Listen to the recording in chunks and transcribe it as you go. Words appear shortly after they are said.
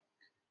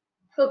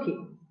Okay.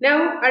 Now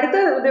അടുത്ത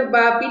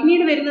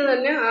പിന്നീട് വരുന്നത്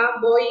തന്നെ ആ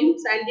ബോയും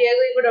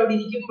സാന്റിയാഗോയും കൂടെ അവിടെ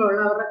ഇരിക്കുമ്പോൾ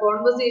അവരുടെ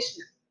conversation.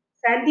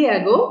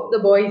 Santiago the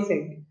boy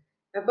Z.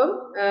 അപ്പം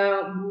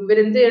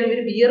ഇവരെന്ത് ചെയ്യണം, ഇവർ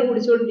beer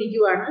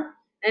കുടിച്ചുകൊണ്ടിരിക്കുവാണ്.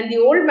 And the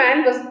old man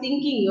was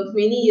thinking of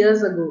many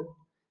years ago.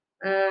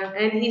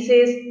 And he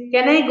says,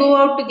 can I go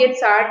out to get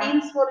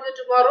sardines for you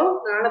tomorrow?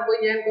 നാളെ പോയി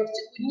ഞാൻ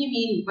കുറച്ച് കുഞ്ഞു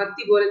മീൻ,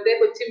 മത്തി പോലത്തെ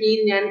കൊച്ചു മീൻ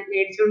ഞാൻ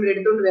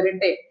എടുത്തോണ്ട്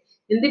വരട്ടെ.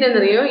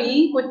 എന്തിനെന്നറിയോ, ഈ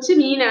കൊച്ചു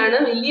മീനാണ്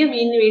വലിയ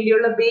മീനിന്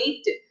വേണ്ടിയുള്ള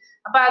ബെയ്റ്റ്.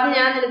 അപ്പൊ അത്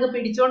ഞാൻ നിനക്ക്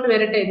പിടിച്ചോണ്ട്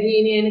വരട്ടെ, നീ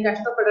ഇനി അതിന്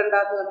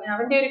കഷ്ടപ്പെടണ്ടെന്ന് പറഞ്ഞു.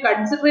 അവന്റെ ഒരു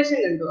കൺസിഡറേഷൻ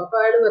കണ്ടു. അപ്പൊ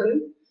അയാൾ പറഞ്ഞു,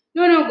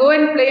 no no, go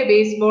and play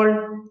baseball,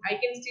 I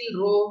can still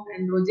raw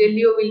and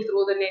റോജെല്ലിയോ will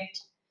throw the net.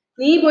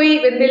 നീ പോയി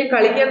എന്തെങ്കിലും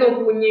കളിക്കാൻ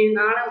നോക്കും കുഞ്ഞ്,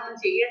 നാളെ ഒന്നും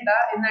ചെയ്യണ്ട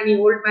എന്നാണ് ഈ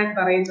ഓൾഡ് മാൻ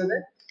പറയുന്നത്.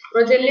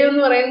 റൊജെല്ലിയോ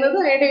എന്ന് പറയുന്നത്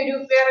അയാളുടെ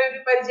വേറെ ഒരു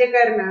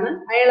പരിചയക്കാരനാണ്.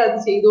 അയാൾ അത്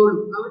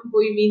ചെയ്തോളും, അവൻ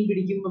പോയി മീൻ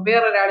പിടിക്കുമ്പോ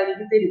വേറൊരാൾ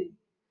എനിക്ക് തരും.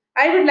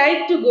 I would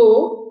like to go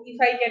if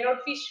I cannot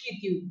fish with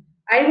you.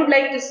 I would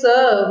like to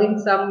serve in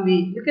some way.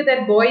 Look at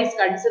that boy's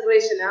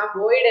consideration. ആ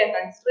ബോയുടെ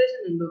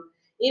കൺസിഡറേഷൻ ഉണ്ടോ,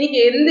 എനിക്ക്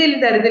എന്തെങ്കിലും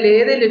തരത്തിൽ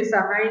ഏതെങ്കിലും ഒരു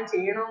സഹായം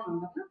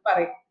ചെയ്യണമെന്നുണ്ടെന്ന്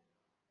പറയും.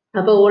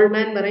 അപ്പൊ ഓൾഡ്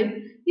മാൻ പറയും,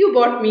 U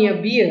boat me A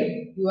beer,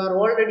 you are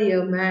already a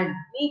man.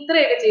 നീ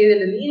ഇത്രയൊക്കെ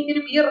ചെയ്തല്ലോ, നീ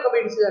എനിക്കൊരു ബിയർ ഒക്കെ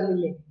മേടിച്ചു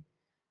തന്നില്ലേ.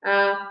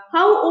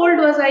 How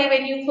old was I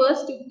when you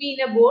first took me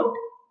in A boat?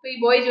 അപ്പൊ ഈ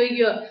ബോയ്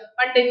ചോദിക്കുക,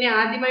 പണ്ട് എന്നെ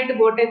ആദ്യമായിട്ട്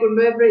ബോട്ടെ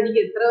കൊണ്ടുപോയപ്പോൾ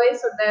എനിക്ക് എത്ര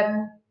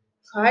വയസ്സുണ്ടായിരുന്നു?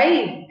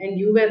 5. And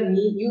you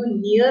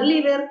nearly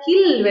were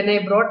killed when I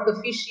brought the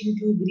fish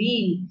into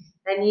green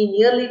and he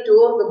nearly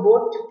tore the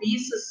boat to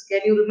pieces.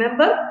 Can you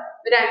remember?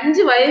 ഒരു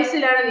 5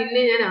 വയസ്സിലാണ്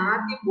നിന്നെ ഞാൻ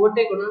ആദ്യം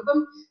ബോട്ടെ കൊണ്ടു. അപ്പം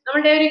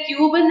നമ്മുടെ ഒരു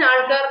ക്യൂബൻ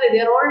ആൾക്കാരുടെ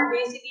they are all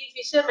basically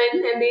fishermen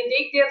and they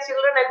take their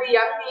children at the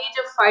young age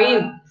of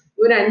 5.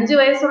 ഒരു 5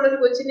 വയസ്സുള്ള ഒരു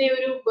കൊച്ചിനെ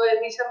ഒരു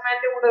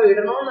ഫിഷർമാന്റെ കൂടെ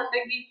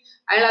വിടണമെന്നുണ്ടെങ്കിൽ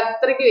അയാൾ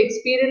അത്രയ്ക്കും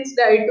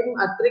എക്സ്പീരിയൻസ്ഡ് ആയിട്ടും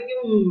അത്രയ്ക്കും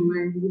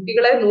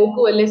കുട്ടികളെ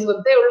നോക്കുമല്ലേ,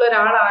 ശ്രദ്ധയുള്ള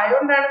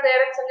ഒരാളായതുകൊണ്ടാണ്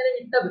പേരൻസ് അങ്ങനെ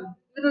വിട്ടത്.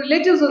 ഇത്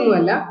റിലേറ്റീവ്സ്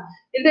ഒന്നുമല്ല.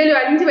 എന്തായാലും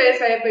 5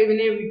 വയസ്സായപ്പോ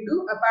ഇവനെ വിട്ടു.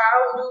 അപ്പൊ ആ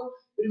ഒരു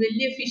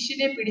വലിയ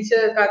ഫിഷിനെ പിടിച്ച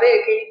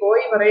കഥയൊക്കെ ഈ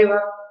ബോയ് പറയുക.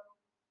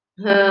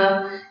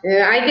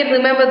 I can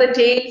remember the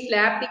tail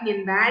slapping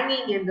and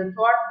banging and the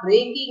thought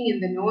breaking and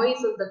the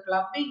noise of the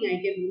clubbing. I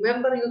can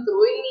remember you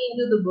throwing me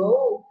into the bow.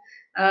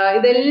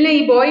 ഇതെല്ലാം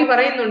ഈ ബോയ്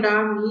പറയുന്നുണ്ട്. ആ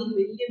മീൻ,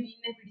 വലിയ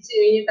മീനിനെ പിടിച്ചു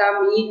കഴിഞ്ഞിട്ട് ആ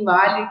മീൻ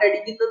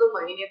വാലിട്ടടിക്കുന്നതും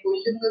അതിനെ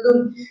കൊല്ലുന്നതും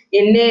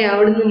എന്നെ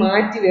അവിടുന്ന്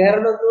മാറ്റി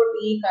വേറെടത്തോട്ട്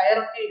ഈ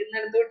കയറൊക്കെ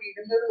ഇടുന്നിടത്തോട്ട്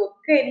ഇടുന്നതും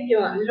ഒക്കെ എനിക്ക്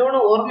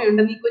നല്ലോണം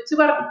ഓർമ്മയുണ്ടെന്ന് ഈ കൊച്ചു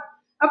പറഞ്ഞു.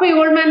 അപ്പൊ ഈ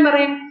ഓൾഡ് മാൻ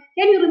പറയും,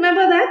 can you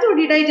remember that or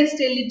did I just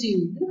tell it to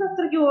you? നിനക്ക്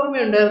അത്രയ്ക്ക്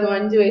ഓർമ്മയുണ്ടായിരുന്നു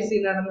 5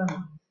 വയസ്സിൽ നടന്നത്?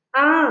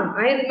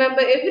 I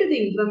remember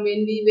everything from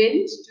when we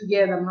went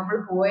together. നമ്മൾ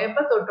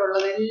പോയപ്പോ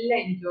തൊട്ടുള്ളതെല്ലാം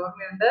എനിക്ക്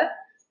ഓർമ്മയുണ്ട്.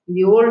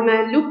 The old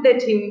man looked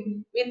at him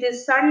with his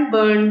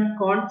sunburned,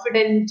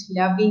 confident,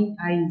 loving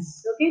eyes.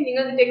 Okay,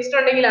 നിങ്ങൾക്ക് text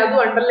ഉണ്ടെങ്കിൽ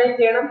അതും അണ്ടർലൈൻ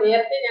ചെയ്യണം.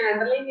 നേരത്തെ ഞാൻ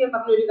അണ്ടർലൈൻ ചെയ്യാൻ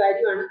പറഞ്ഞ ഒരു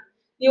കാര്യമാണ്.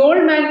 The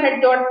old man had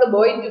taught the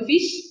boy to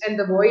fish and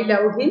the boy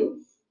loved him.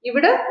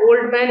 ഇവിടെ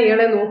ഓൾഡ് മാൻ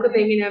ഇയാളെ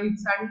നോക്കുന്ന എങ്ങനെയാ,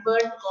 with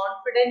sunburned,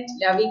 confident,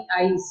 loving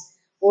eyes.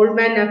 Old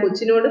man ആ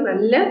കൊച്ചിനോട്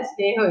നല്ല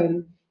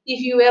സ്നേഹമായിരുന്നു. If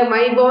you were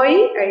my boy,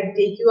 I'd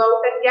take you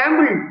out and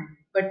gamble.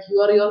 But you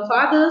are your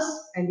father's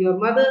and your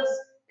mother's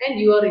and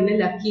you are in a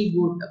lucky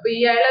boat. അപ്പൊ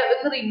ഇയാളെ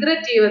ഒന്ന്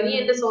regret ചെയ്യുക, നീ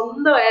എന്റെ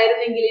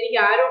സ്വന്തമായിരുന്നെങ്കിൽ എനിക്ക്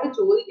ആരോട്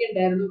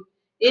ചോദിക്കണ്ടായിരുന്നു,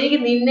 എനിക്ക്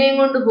നിന്നെയും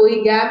കൊണ്ട് പോയി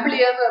ഗാമ്പിൾ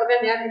ചെയ്യാന്ന്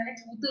പറഞ്ഞാൽ ഞാൻ നിന്നെ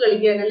ചൂത്ത്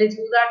കളിക്കാനും അല്ലെ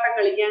ചൂതാട്ടം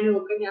കളിക്കാനും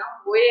ഒക്കെ ഞാൻ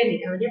പോയേനെ,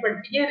 അവനെ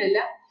പഠിപ്പിക്കാനല്ല.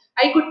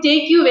 I could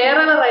take you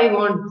wherever I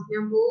want.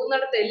 ഞാൻ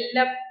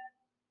പോകുന്നിടത്തെല്ലാം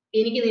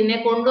എനിക്ക് നിന്നെ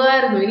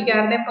കൊണ്ടുപോകായിരുന്നു, എനിക്ക്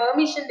ആരുടെ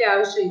പെർമിഷന്റെ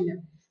ആവശ്യമില്ല.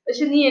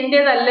 പക്ഷെ നീ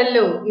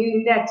എന്റേതല്ലല്ലോ, നീ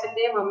നിന്റെ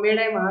അച്ഛന്റെയും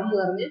അമ്മയുടെയും ആണെന്ന്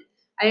പറഞ്ഞ്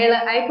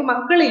അയാൾക്ക്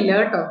മക്കളില്ല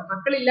കേട്ടോ,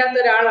 മക്കളില്ലാത്ത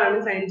ഒരാളാണ്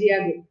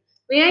Santiago.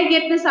 May I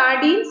get the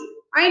sardines?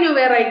 I know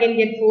where I can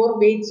get 4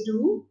 baits to.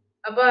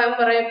 അപ്പൊ അവൻ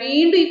പറയാം,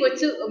 വീണ്ടും ഈ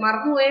കൊച്ചു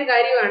മറന്നുപോയ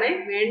കാര്യമാണ്,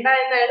 വേണ്ട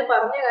എന്ന് അയാൾ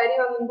പറഞ്ഞ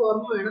കാര്യമാണ്, നിങ്ങൾക്ക്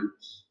ഓർമ്മ വേണം.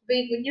 അപ്പൊ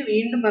ഈ കുഞ്ഞ്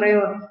വീണ്ടും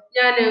പറയുക,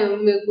 ഞാൻ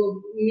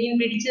മീൻ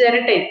പിടിച്ചു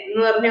തരട്ടെ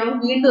എന്ന് പറഞ്ഞ അവൻ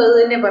വീണ്ടും അത്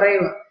തന്നെ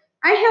പറയുക.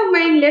 I have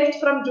mine left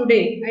from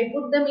today. I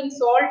put them in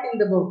salt in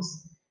the box.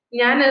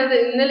 ഞാൻ അത്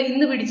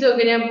ഇന്ന്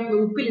പിടിച്ചതൊക്കെ ഞാൻ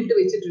ഉപ്പിലിട്ട്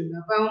വെച്ചിട്ടുണ്ട്.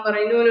 അപ്പൊ അവൻ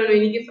പറയുന്നു,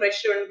 എനിക്ക്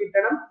ഫ്രഷ് വൺ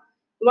കിട്ടണം.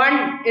 1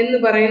 എന്ന്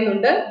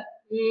പറയുന്നുണ്ട്.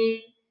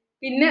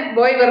 പിന്നെ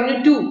ബോയ് പറഞ്ഞു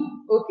 2.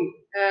 ഓക്കെ,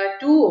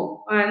 2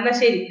 എന്നാ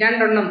ശരി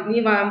 2 എണ്ണം, നീ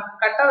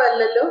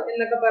കട്ടതല്ലല്ലോ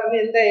എന്നൊക്കെ പറഞ്ഞ്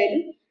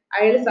എന്തായാലും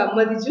അയാൾ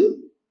സമ്മതിച്ചു.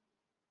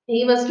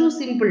 He was too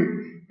simple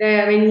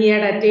when he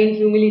had attained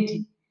humility,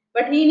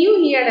 but he knew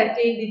he had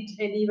attained it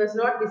and he was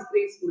not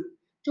disgraceful.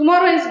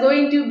 Tomorrow is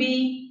going to be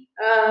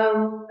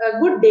a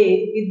good day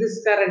with this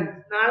current.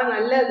 നാളെ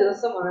നല്ല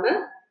ദിവസമാണ്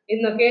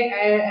എന്നൊക്കെ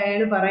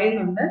അയാൾ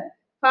പറയുന്നുണ്ട്.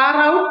 Far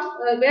out,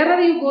 where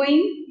are you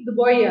going? The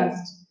boy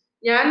asked.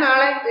 ഞാൻ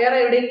നാളെ വേറെ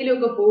എവിടെയെങ്കിലും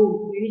ഒക്കെ പോകും,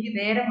 എനിക്ക്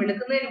നേരം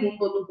വെളുക്കുന്നതിന്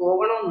മുമ്പ് ഒന്ന്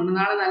പോകണമെന്നുണ്ട്,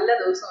 നാളെ നല്ല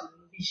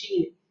ദിവസമാണ്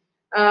ഫിഷിങ്ങിന്.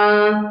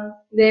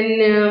 Then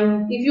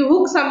if you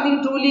hook something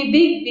truly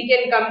big, we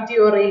can come to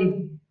your aid.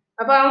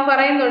 അപ്പൊ അവൻ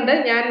പറയുന്നുണ്ട്,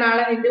 ഞാൻ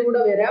നാളെ നിന്റെ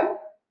കൂടെ വരാം.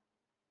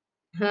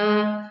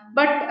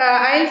 But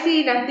I see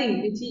nothing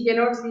which he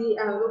cannot see.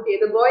 Okay,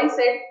 the boy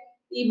said.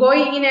 ഈ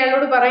ബോയ് ഇങ്ങനെ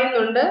അയാളോട്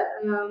പറയുന്നുണ്ട്,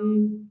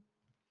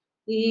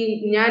 ഈ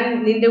ഞാൻ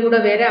നിന്റെ കൂടെ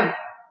വരാം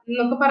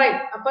എന്നൊക്കെ പറയും.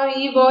 അപ്പൊ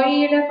ഈ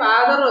ബോയിയുടെ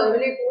ഫാദറോ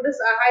അവരെ കൂടെ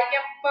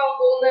സഹായിക്കാൻ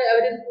പോകുന്ന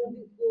അവര്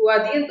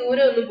അധികം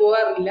ദൂരം ഒന്നും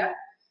പോകാറില്ല.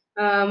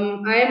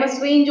 I am a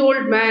strange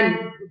old man.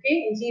 Okay,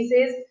 and she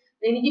says,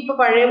 എനിക്കിപ്പോ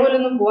പഴയ പോലെ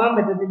ഒന്നും പോകാൻ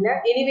പറ്റത്തില്ല.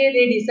 Anyway,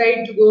 they decide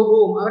to go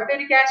home. അവരുടെ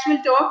ഒരു കാഷ്വൽ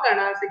ടോക്ക്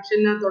ആണ് ആ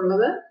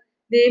സെക്ഷനകത്തുള്ളത്.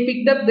 They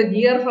picked up the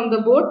gear from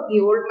the boat. The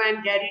old man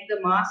carried the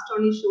mast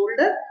on his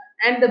shoulder,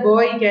 and the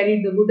boy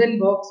carried the wooden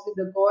box with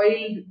the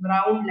coiled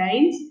brown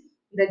lines,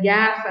 the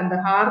gaff and the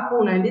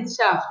harpoon and its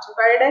shaft.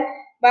 അവരുടെ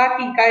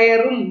ബാക്കി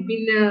കയറും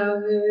പിന്നെ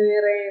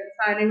വേറെ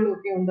സാധനങ്ങളും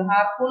ഒക്കെ ഉണ്ട്.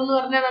 Harpoon എന്ന്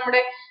പറഞ്ഞാൽ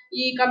നമ്മുടെ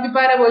ഈ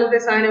കമ്പിപ്പാര പോലത്തെ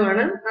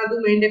സാധനമാണ്.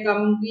 അതും അതിന്റെ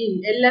കമ്പിയും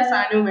എല്ലാ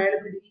സാധനവും അയാൾ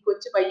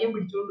കൊച്ചു പയ്യൻ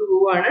പിടിച്ചുകൊണ്ട്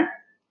പോവാണ്.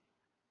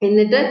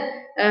 എന്നിട്ട്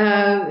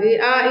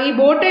ഈ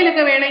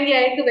ബോട്ടയിലൊക്കെ വേണമെങ്കിൽ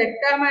അയാൾക്ക്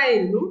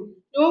വെക്കാമായിരുന്നു.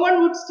 No one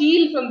would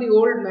steal from the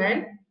old man.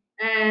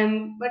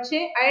 പക്ഷെ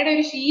അയാളുടെ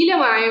ഒരു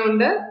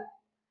ശീലമായോണ്ട്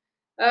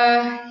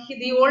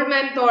the old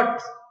man thought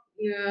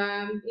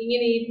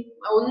ഇങ്ങനെ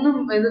ഒന്നും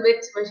ഇത്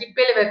വെച്ച്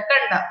ഷിപ്പയിൽ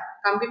വെക്കണ്ട,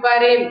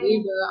 കമ്പിപ്പാരയും ഈ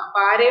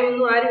പാരയും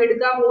ഒന്നും ആരും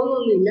എടുക്കാൻ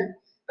പോകുന്നൊന്നുമില്ല.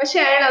 പക്ഷെ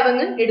അയാൾ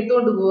അതങ്ങ്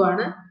എടുത്തോണ്ട്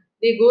പോവാണ്.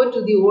 They go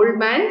to the old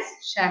man's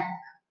shack.